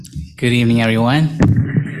Good evening, everyone.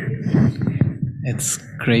 It's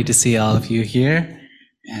great to see all of you here,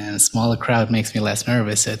 and a smaller crowd makes me less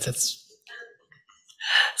nervous. It's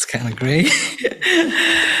kind of great.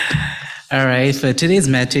 All right, for today's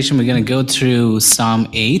meditation, we're going to go through Psalm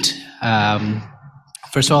 8.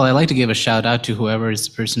 First of all, I'd like to give a shout out to whoever is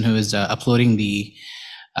the person who is uploading the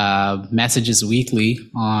messages weekly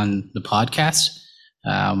on the podcast.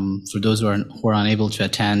 For those who are unable to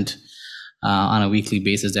attend on a weekly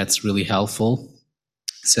basis, that's really helpful.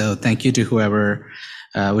 So thank you to whoever,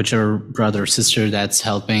 whichever brother or sister that's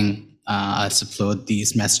helping us upload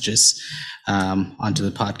these messages onto the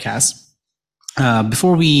podcast.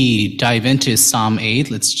 Before we dive into Psalm 8,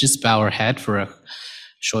 let's just bow our head for a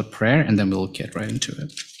short prayer, and then we'll get right into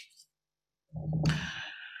it.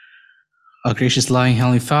 Our gracious, loving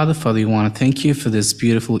Heavenly Father, we want to thank you for this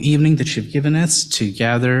beautiful evening that you've given us to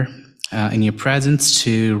gather in your presence,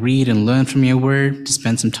 to read and learn from your word, to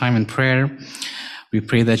spend some time in prayer. We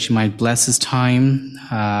pray that you might bless this time,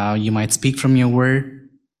 you might speak from your word,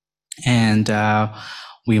 and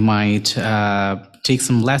we might take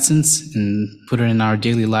some lessons and put it in our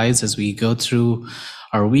daily lives as we go through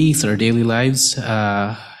our weeks, our daily lives,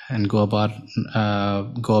 and go about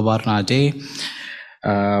on our day.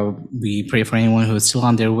 We pray for anyone who is still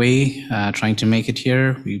on their way, trying to make it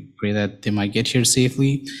here. We pray that they might get here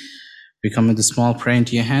safely. We come with a small prayer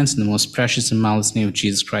into your hands. In the most precious and marvelous name of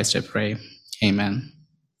Jesus Christ, I pray. Amen.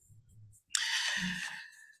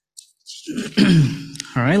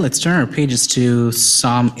 All right, let's turn our pages to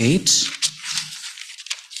Psalm 8.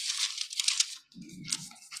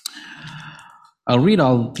 I'll read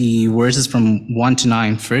all the verses from 1 to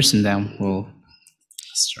 9 first, and then we'll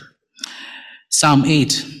start. Psalm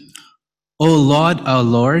 8. O Lord, our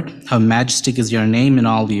Lord, how majestic is your name in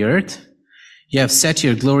all the earth. You have set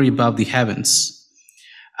your glory above the heavens.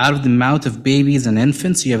 Out of the mouth of babies and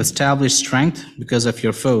infants you have established strength because of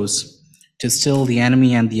your foes, to still the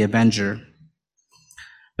enemy and the avenger.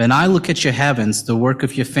 When I look at your heavens, the work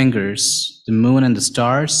of your fingers, the moon and the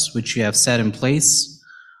stars, which you have set in place,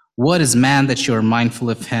 what is man that you are mindful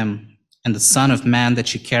of him, and the son of man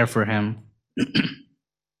that you care for him?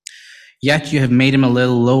 Yet you have made him a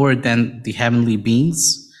little lower than the heavenly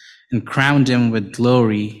beings, and crowned him with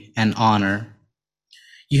glory and honor.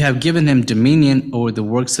 You have given him dominion over the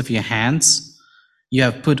works of your hands. You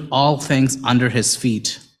have put all things under his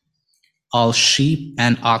feet, all sheep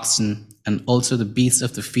and oxen, and also the beasts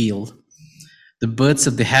of the field, the birds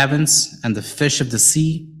of the heavens, and the fish of the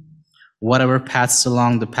sea, whatever passes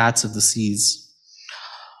along the paths of the seas.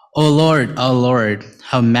 O Lord, our Lord,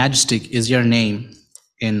 how majestic is your name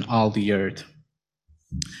in all the earth.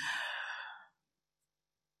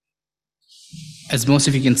 As most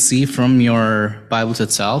of you can see from your Bibles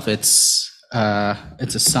itself, it's a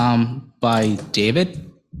psalm by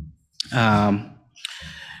David.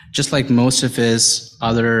 Just like most of his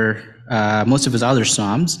other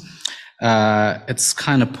psalms, it's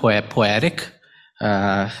kind of poetic.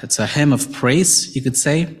 It's a hymn of praise, you could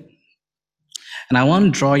say. And I want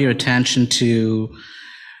to draw your attention to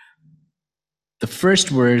the first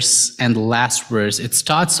verse and the last verse. It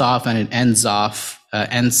starts off and it ends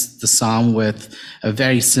the psalm with a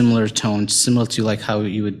very similar tone, similar to like how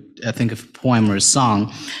you would think of a poem or a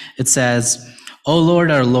song. It says, O Lord,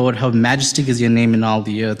 our Lord, how majestic is your name in all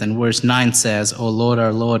the earth. And verse 9 says, O Lord,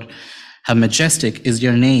 our Lord, how majestic is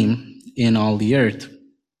your name in all the earth.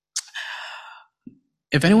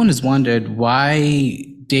 If anyone has wondered why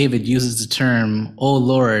David uses the term, O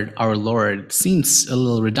Lord, our Lord, it seems a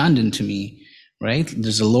little redundant to me, right?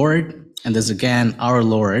 There's a Lord, and there's again our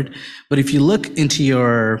Lord. But if you look into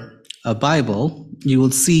your Bible, you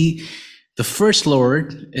will see the first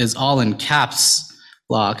Lord is all in caps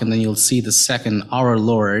lock, and then you'll see the second, our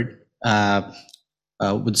Lord, written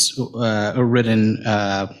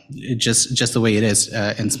just the way it is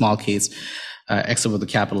in small case, except with the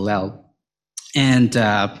capital L. And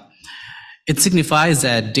it signifies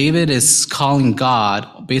that David is calling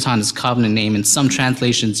God based on his covenant name. In some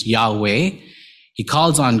translations, Yahweh. He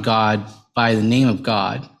calls on God by the name of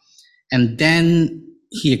God. And then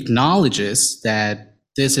he acknowledges that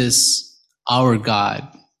this is our God.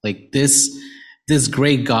 Like this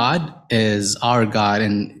great God is our God,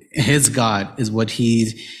 and his God is what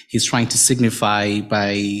he's trying to signify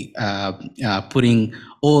by putting,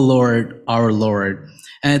 O Lord, our Lord.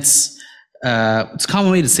 And it's a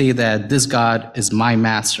common way to say that this God is my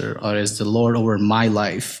master, or is the Lord over my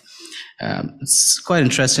life. It's quite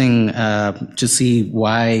interesting to see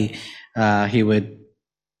why he would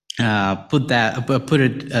put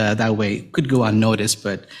it that way. It could go unnoticed,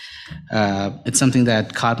 but it's something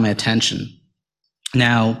that caught my attention.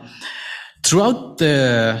 Now, Throughout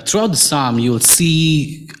the psalm, you'll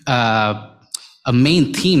see a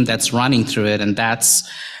main theme that's running through it, and that's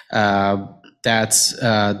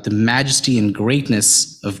the majesty and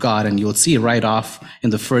greatness of God. And you'll see right off in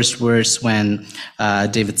the first verse when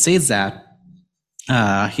David says that.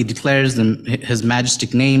 He declares his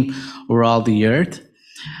majestic name over all the earth.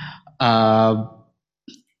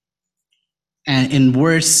 And in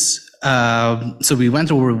verse, so we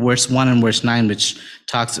went over verse 1 and verse 9,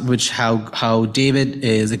 which how David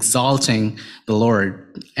is exalting the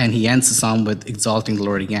Lord, and he ends the psalm with exalting the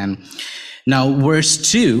Lord again. Now, verse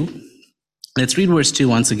 2, let's read verse 2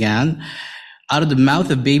 once again. Out of the mouth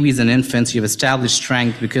of babies and infants, you have established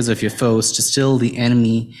strength because of your foes to still the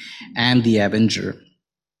enemy and the avenger.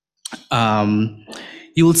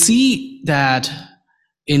 You will see that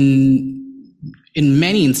in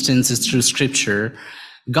many instances through Scripture,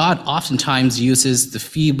 God oftentimes uses the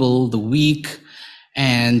feeble, the weak,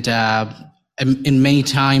 and in many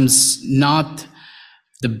times not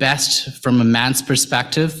the best from a man's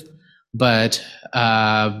perspective, but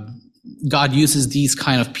God uses these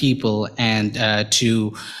kind of people and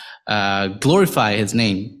to glorify his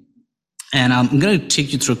name. And I'm going to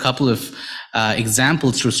take you through a couple of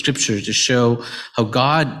examples through Scripture to show how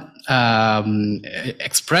God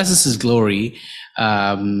expresses his glory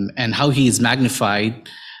and how he is magnified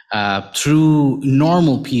through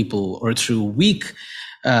normal people or through weak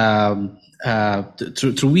people.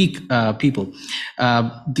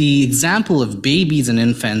 The example of babies and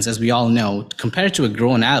infants, as we all know, compared to a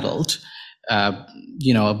grown adult,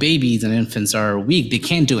 babies and infants are weak. They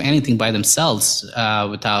can't do anything by themselves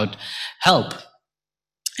without help.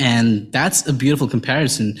 And that's a beautiful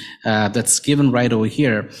comparison that's given right over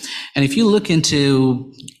here. And if you look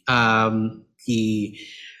into the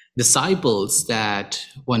disciples, that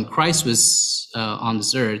when Christ was on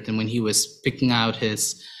this earth and when he was picking out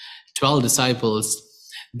his 12 disciples,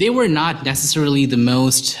 they were not necessarily the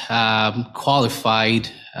most qualified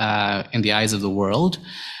in the eyes of the world.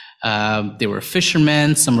 They were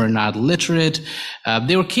fishermen, some were not literate.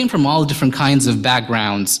 They came from all different kinds of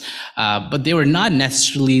backgrounds, but they were not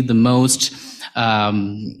necessarily the most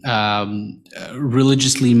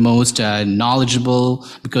religiously most knowledgeable,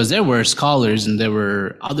 because there were scholars and there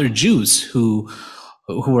were other Jews who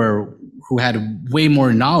had way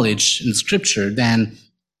more knowledge in Scripture than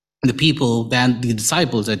the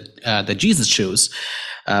disciples that Jesus chose.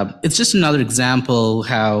 It's just another example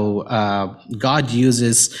how God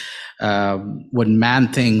uses what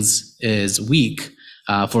man thinks is weak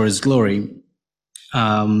for his glory.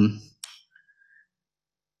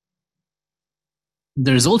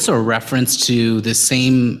 There's also a reference to the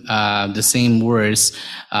same words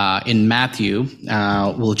in Matthew.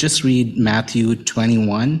 We'll just read Matthew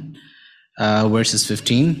 21, verses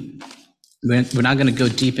 15. We're not going to go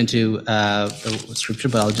deep into the Scripture,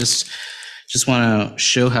 but I'll just want to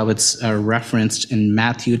show how it's referenced in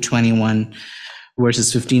Matthew 21,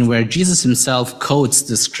 verses 15, where Jesus himself quotes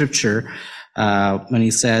the Scripture when he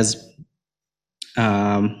says,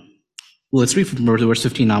 let's read from verse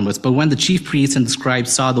 15 onwards. But when the chief priests and the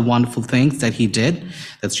scribes saw the wonderful things that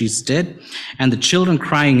Jesus did, and the children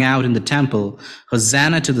crying out in the temple,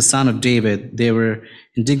 Hosanna to the Son of David, they were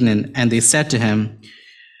indignant, and they said to him,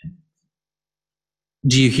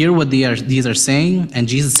 do you hear what these are saying? And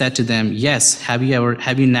Jesus said to them, yes, have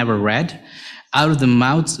you never read? Out of the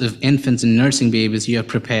mouths of infants and nursing babies you have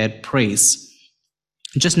prepared praise.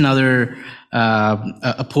 Just another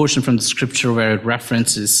a portion from the Scripture where it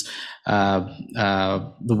references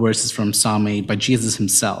the verses from Psalm 8 by Jesus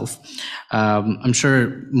himself. I'm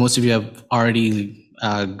sure most of you have already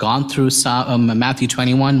gone through Matthew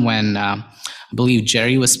 21 when I believe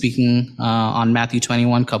Jerry was speaking on Matthew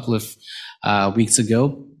 21 a couple of weeks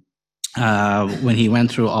ago when he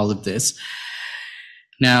went through all of this.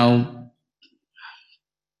 Now,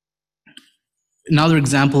 another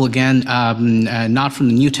example, again, not from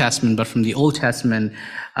the New Testament, but from the Old Testament.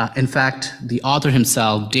 In fact, the author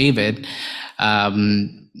himself, David,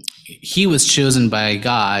 he was chosen by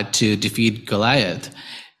God to defeat Goliath.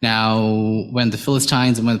 Now, when the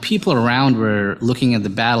Philistines and when the people around were looking at the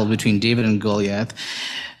battle between David and Goliath,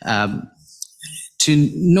 to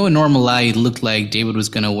no normal eye, it looked like David was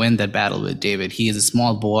going to win that battle with David. He is a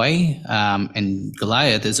small boy, and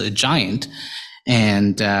Goliath is a giant.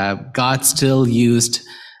 And God still used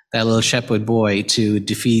that little shepherd boy to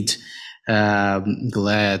defeat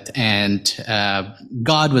Goliath. And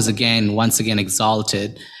God was once again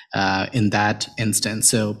exalted in that instance.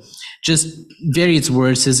 So just various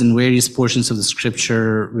verses and various portions of the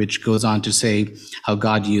Scripture, which goes on to say how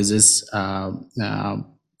God uses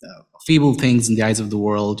feeble things in the eyes of the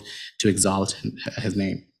world to exalt his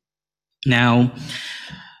name. Now,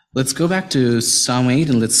 let's go back to Psalm 8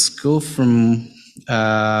 and let's go from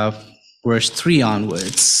verse 3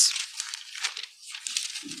 onwards.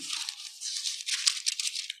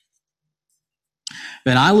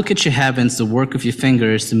 When I look at your heavens, the work of your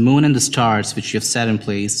fingers, the moon and the stars which you have set in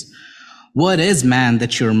place, what is man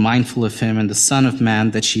that you are mindful of him, and the son of man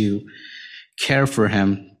that you care for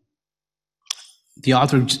him? The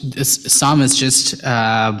author, this psalmist,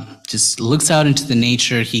 just looks out into the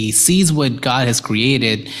nature. He sees what God has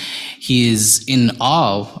created. He is in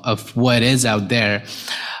awe of what is out there.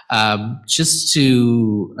 Just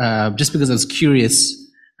because I was curious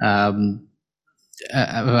about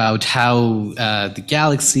how the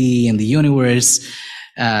galaxy and the universe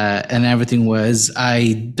and everything was,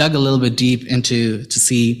 I dug a little bit deep to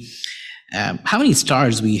see how many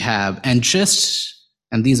stars we have, and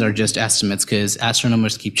these are just estimates because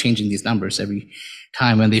astronomers keep changing these numbers every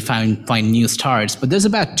time when they find new stars. But there's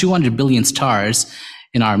about 200 billion stars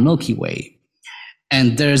in our Milky Way,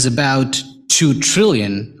 and there's about 2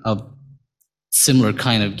 trillion of similar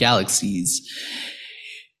kind of galaxies.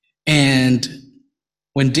 And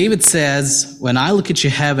when David says, when I look at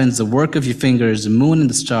your heavens, the work of your fingers, the moon and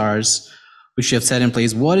the stars, which you have set in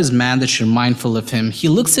place, what is man that you're mindful of him? He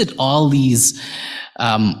looks at all these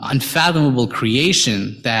unfathomable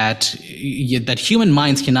creation that human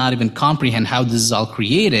minds cannot even comprehend how this is all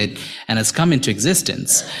created and has come into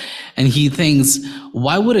existence. And he thinks,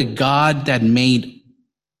 why would a God that made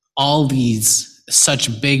all these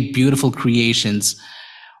such big, beautiful creations,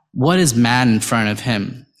 what is man in front of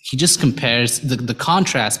him? He just compares the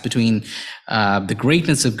contrast between the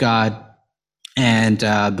greatness of God and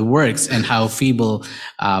the works, and how feeble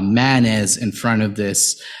man is in front of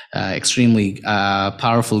this extremely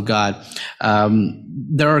powerful God.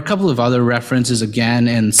 There are a couple of other references again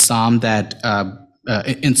in Psalms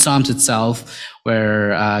itself,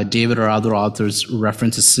 where David or other authors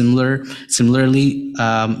references similarly.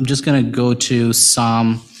 I'm just going to go to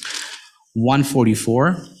Psalm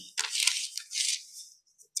 144.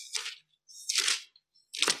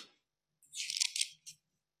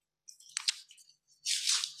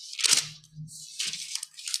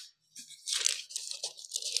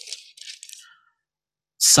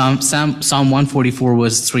 Psalm 144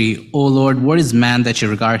 verse 3, O Lord, what is man that you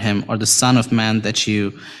regard him, or the son of man that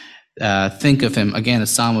you think of him? Again, a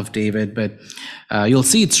Psalm of David, but you'll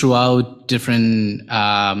see throughout different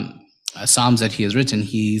Psalms that he has written,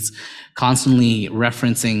 he's constantly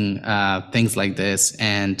referencing things like this,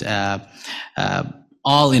 and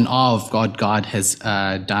all in awe of what God has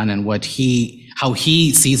done and how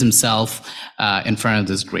he sees himself in front of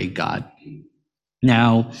this great God.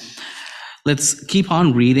 Now, let's keep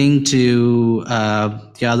on reading to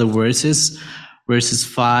the other verses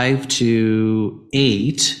 5 to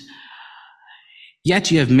 8. Yet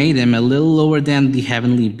you have made him a little lower than the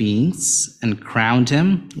heavenly beings and crowned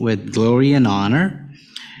him with glory and honor.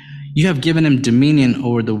 You have given him dominion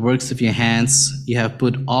over the works of your hands. You have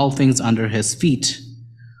put all things under his feet,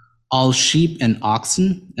 all sheep and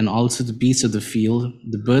oxen, and also the beasts of the field,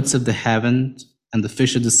 the birds of the heaven, and the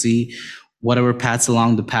fish of the sea, whatever paths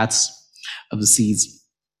along the paths of the seas.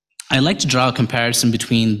 I like to draw a comparison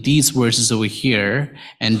between these verses over here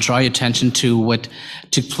and draw your attention to what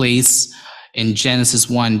took place in Genesis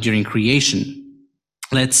 1 during creation.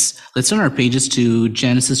 Let's turn our pages to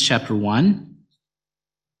Genesis chapter 1.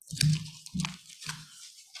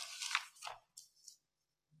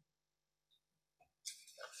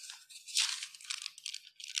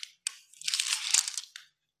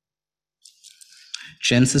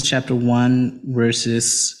 Genesis chapter 1,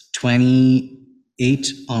 verses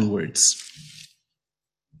 28 onwards.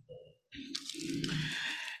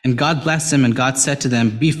 And God blessed them, and God said to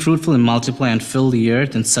them, be fruitful and multiply and fill the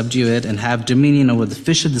earth and subdue it, and have dominion over the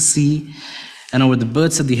fish of the sea and over the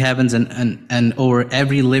birds of the heavens and over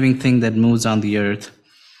every living thing that moves on the earth.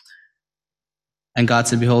 And God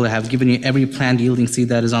said, behold, I have given you every plant yielding seed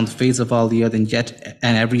that is on the face of all the earth,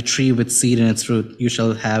 and every tree with seed in its fruit. You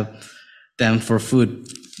shall have them for food.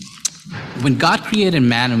 When God created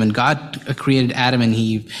man, and when God created Adam and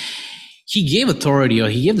Eve, he gave authority, or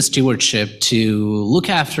he gave the stewardship to look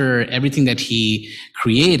after everything that he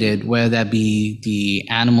created, whether that be the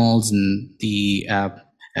animals and the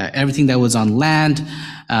everything that was on land,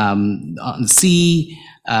 on the sea,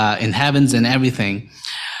 in heavens and everything.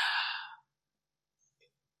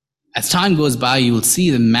 As time goes by, you will see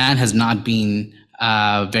that man has not been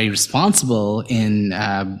very responsible in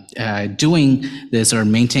doing this, or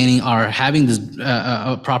maintaining, or having this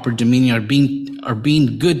proper dominion, or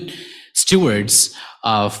being good stewards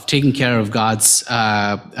of taking care of God's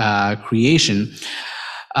creation.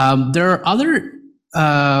 There are other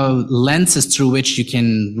lenses through which you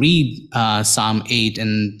can read Psalm 8,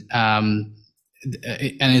 and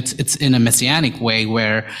it's in a messianic way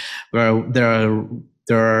where there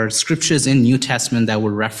are scriptures in New Testament that will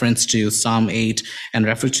reference to Psalm 8 and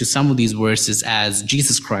refer to some of these verses as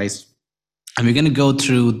Jesus Christ. And we're going to go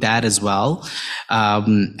through that as well.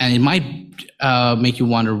 And it might make you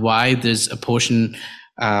wonder why there's a portion.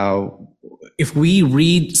 If we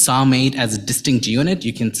read Psalm 8 as a distinct unit,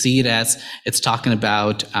 you can see it as it's talking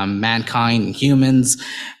about mankind and humans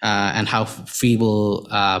and how feeble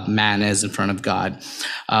man is in front of God.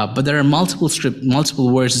 But there are multiple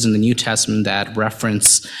verses in the New Testament that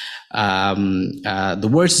reference the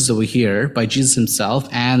verses over here by Jesus himself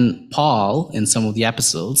and Paul in some of the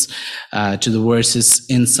epistles to the verses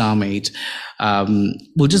in Psalm 8.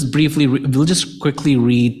 We'll just quickly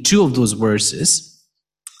read two of those verses.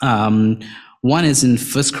 One is in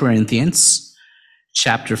 1 Corinthians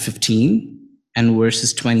chapter 15 and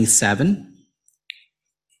verses 27.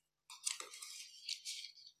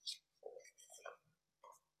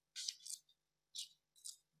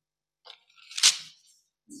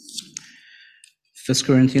 First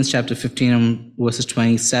Corinthians chapter 15 and verses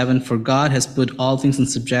 27. For God has put all things in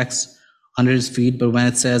subjection under his feet, but when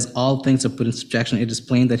it says all things are put in subjection, it is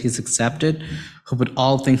plain that he's accepted, who put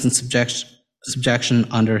all things in subjection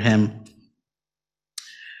under him.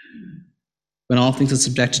 When all things are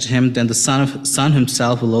subjected to him, then the Son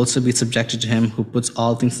himself will also be subjected to him, who puts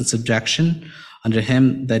all things in subjection under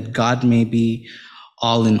him, that God may be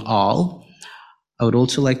all in all. I would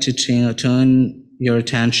also like to turn your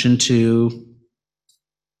attention to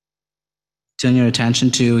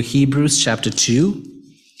Hebrews chapter 2,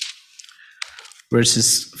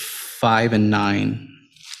 verses 5 to 9.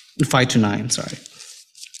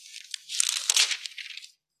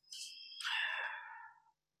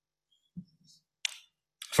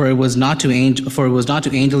 For it was not to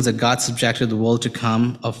angels that God subjected the world to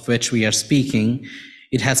come, of which we are speaking.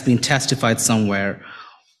 It has been testified somewhere.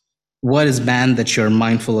 What is man that you are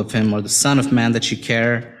mindful of him, or the Son of Man that you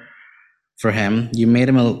care for him? You made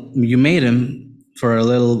him for a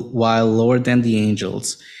little while lower than the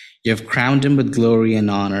angels. You have crowned him with glory and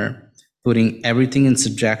honor, putting everything in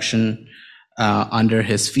subjection under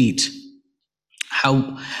his feet.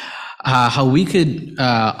 How we could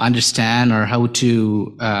understand, or how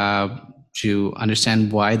to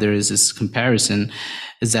understand why there is this comparison,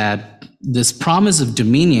 is that this promise of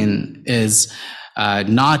dominion is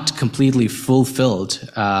not completely fulfilled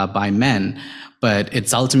by men, but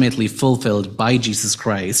it's ultimately fulfilled by Jesus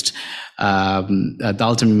Christ, the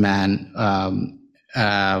ultimate man,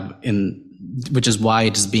 which is why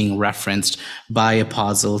it is being referenced by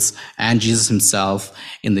apostles and Jesus himself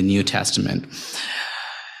in the New Testament.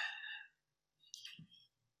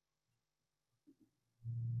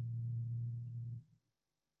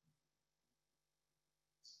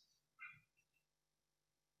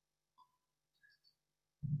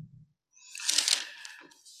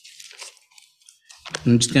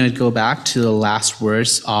 I'm just going to go back to the last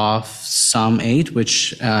verse of Psalm 8,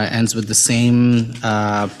 which ends with the same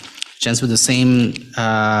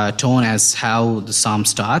tone as how the psalm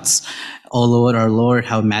starts. O Lord, our Lord,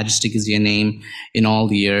 how majestic is your name in all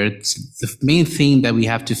the earth. The main theme that we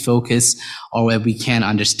have to focus, or what we can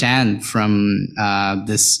understand from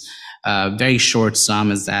this very short psalm,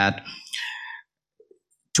 is that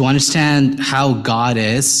to understand how God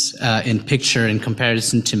is in picture in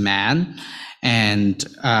comparison to man, and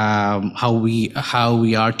how we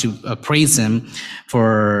are to praise him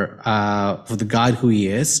for the God who he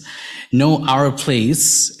is, know our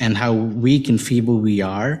place and how weak and feeble we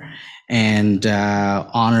are, and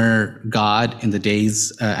honor God in the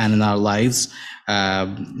days and in our lives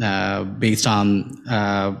based on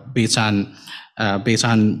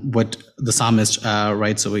what the psalmist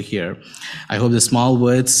writes over here. I hope the small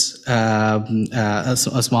words, a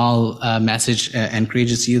small message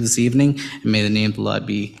encourages you this evening, and may the name of the Lord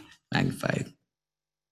be magnified.